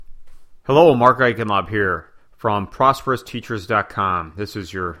Hello, Mark Eichenlaub here from ProsperousTeachers.com. This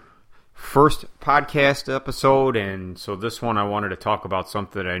is your first podcast episode, and so this one I wanted to talk about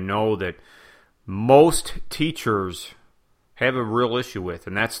something that I know that most teachers have a real issue with,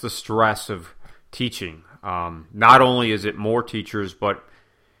 and that's the stress of teaching. Not only is it more teachers, but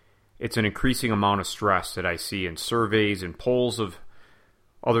it's an increasing amount of stress that I see in surveys and polls of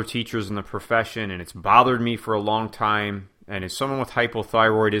other teachers in the profession, and it's bothered me for a long time. And as someone with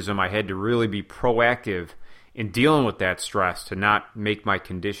hypothyroidism, I had to really be proactive in dealing with that stress to not make my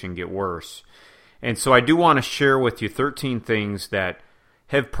condition get worse. And so I do want to share with you 13 things that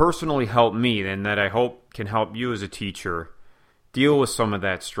have personally helped me and that I hope can help you as a teacher deal with some of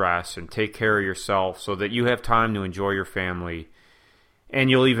that stress and take care of yourself so that you have time to enjoy your family and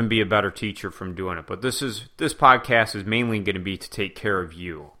you'll even be a better teacher from doing it. But this podcast is mainly going to be to take care of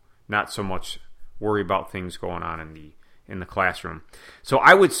you, not so much worry about things going on in the classroom. So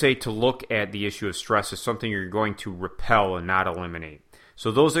I would say to look at the issue of stress as something you're going to repel and not eliminate.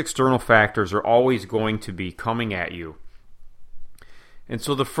 So those external factors are always going to be coming at you. And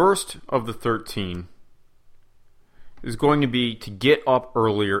so the first of the 13 is going to be to get up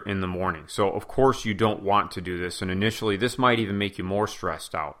earlier in the morning. So of course you don't want to do this, and initially this might even make you more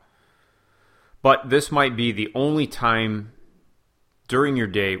stressed out. But this might be the only time during your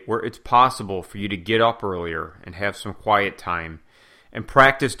day where it's possible for you to get up earlier and have some quiet time and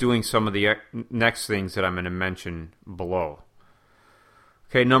practice doing some of the next things that I'm going to mention below.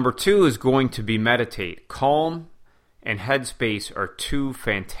 Okay, number 2 is going to be meditate. Calm and Headspace are two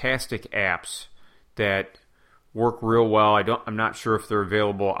fantastic apps that work real well. I'm not sure if they're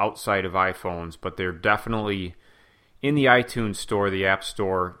available outside of iPhones, but they're definitely in the iTunes store, the App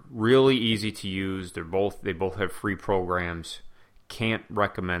Store. Really easy to use. They both have free programs. Can't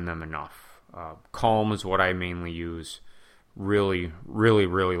recommend them enough. Calm is what I mainly use. Really, really,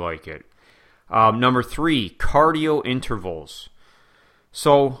 really like it. Number 3, cardio intervals.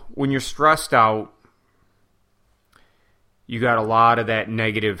 So when you're stressed out, you got a lot of that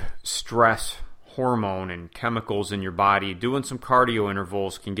negative stress hormone and chemicals in your body. Doing some cardio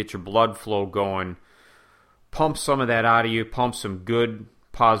intervals can get your blood flow going, pump some of that out of you, pump some good,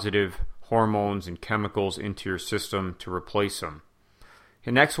 positive hormones and chemicals into your system to replace them.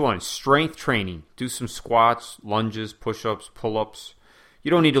 The next one, strength training. Do some squats, lunges, push-ups, pull-ups.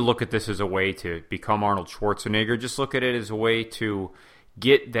 You don't need to look at this as a way to become Arnold Schwarzenegger. Just look at it as a way to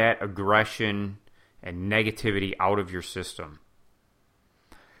get that aggression and negativity out of your system.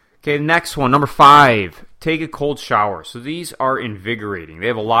 Okay, the next one, number 5, take a cold shower. So these are invigorating. They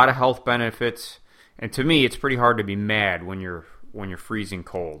have a lot of health benefits, and to me, it's pretty hard to be mad when you're freezing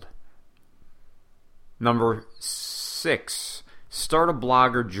cold. Number 6. Start a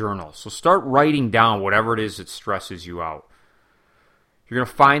blog or journal. So start writing down whatever it is that stresses you out. You're going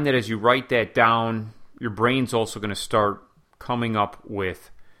to find that as you write that down, your brain's also going to start coming up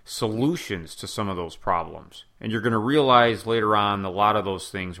with solutions to some of those problems. And you're going to realize later on a lot of those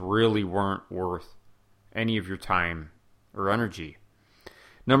things really weren't worth any of your time or energy.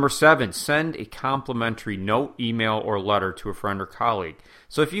 Number 7, send a complimentary note, email, or letter to a friend or colleague.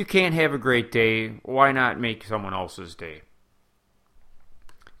 So if you can't have a great day, why not make someone else's day?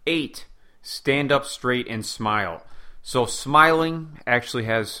 8, stand up straight and smile. So smiling actually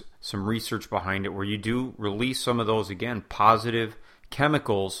has some research behind it where you do release some of those, again, positive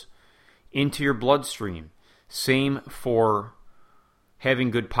chemicals into your bloodstream. Same for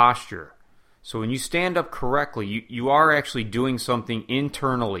having good posture. So when you stand up correctly, you are actually doing something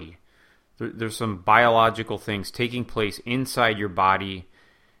internally. There's some biological things taking place inside your body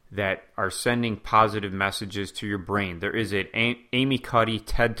that are sending positive messages to your brain. There is an Amy Cuddy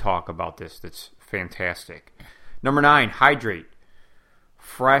TED Talk about this that's fantastic. Number 9, hydrate.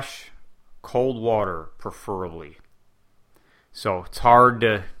 Fresh, cold water, preferably. So it's hard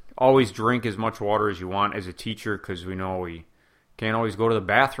to always drink as much water as you want as a teacher because we know we can't always go to the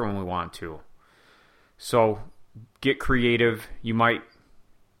bathroom when we want to. So get creative. You might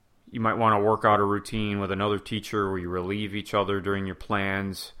want to work out a routine with another teacher where you relieve each other during your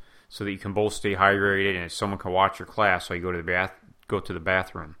plans, so that you can both stay hydrated and someone can watch your class while you go to the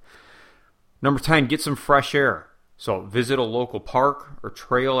bathroom. Number 10, get some fresh air. So visit a local park or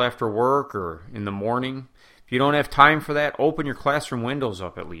trail after work or in the morning. If you don't have time for that, open your classroom windows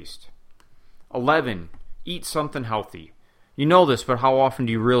up at least. 11, eat something healthy. You know this, but how often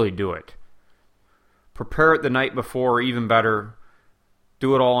do you really do it? Prepare it the night before, or even better,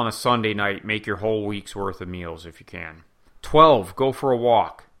 do it all on a Sunday night. Make your whole week's worth of meals if you can. 12, go for a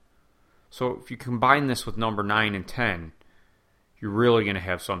walk. So if you combine this with number 9 and 10, you're really going to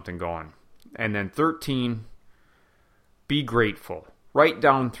have something going. And then 13, be grateful. Write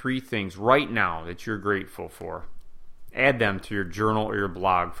down 3 things right now that you're grateful for. Add them to your journal or your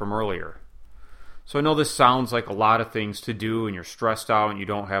blog from earlier. So I know this sounds like a lot of things to do and you're stressed out and you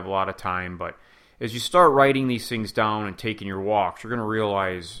don't have a lot of time, but as you start writing these things down and taking your walks, you're going to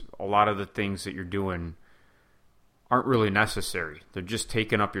realize a lot of the things that you're doing aren't really necessary. They're just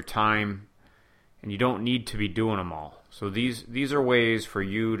taking up your time and you don't need to be doing them all. So these are ways for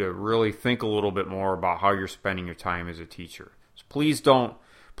you to really think a little bit more about how you're spending your time as a teacher. So please don't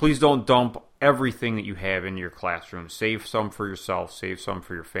dump everything that you have into your classroom. Save some for yourself, save some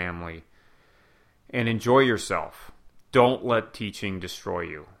for your family, and enjoy yourself. Don't let teaching destroy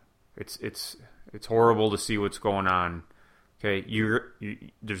you. It's horrible to see what's going on. Okay,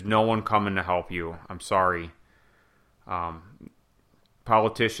 there's no one coming to help you. I'm sorry.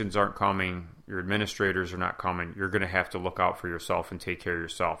 Politicians aren't coming. Your administrators are not coming. You're going to have to look out for yourself and take care of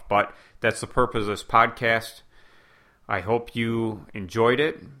yourself. But that's the purpose of this podcast. I hope you enjoyed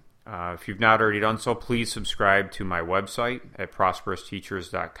it. If you've not already done so, please subscribe to my website at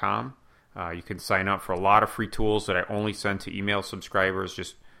prosperousteachers.com. You can sign up for a lot of free tools that I only send to email subscribers.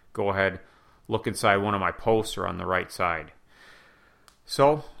 Just go ahead, look inside one of my posts or on the right side.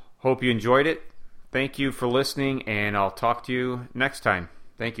 So, hope you enjoyed it. Thank you for listening, and I'll talk to you next time.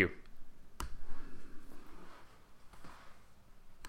 Thank you.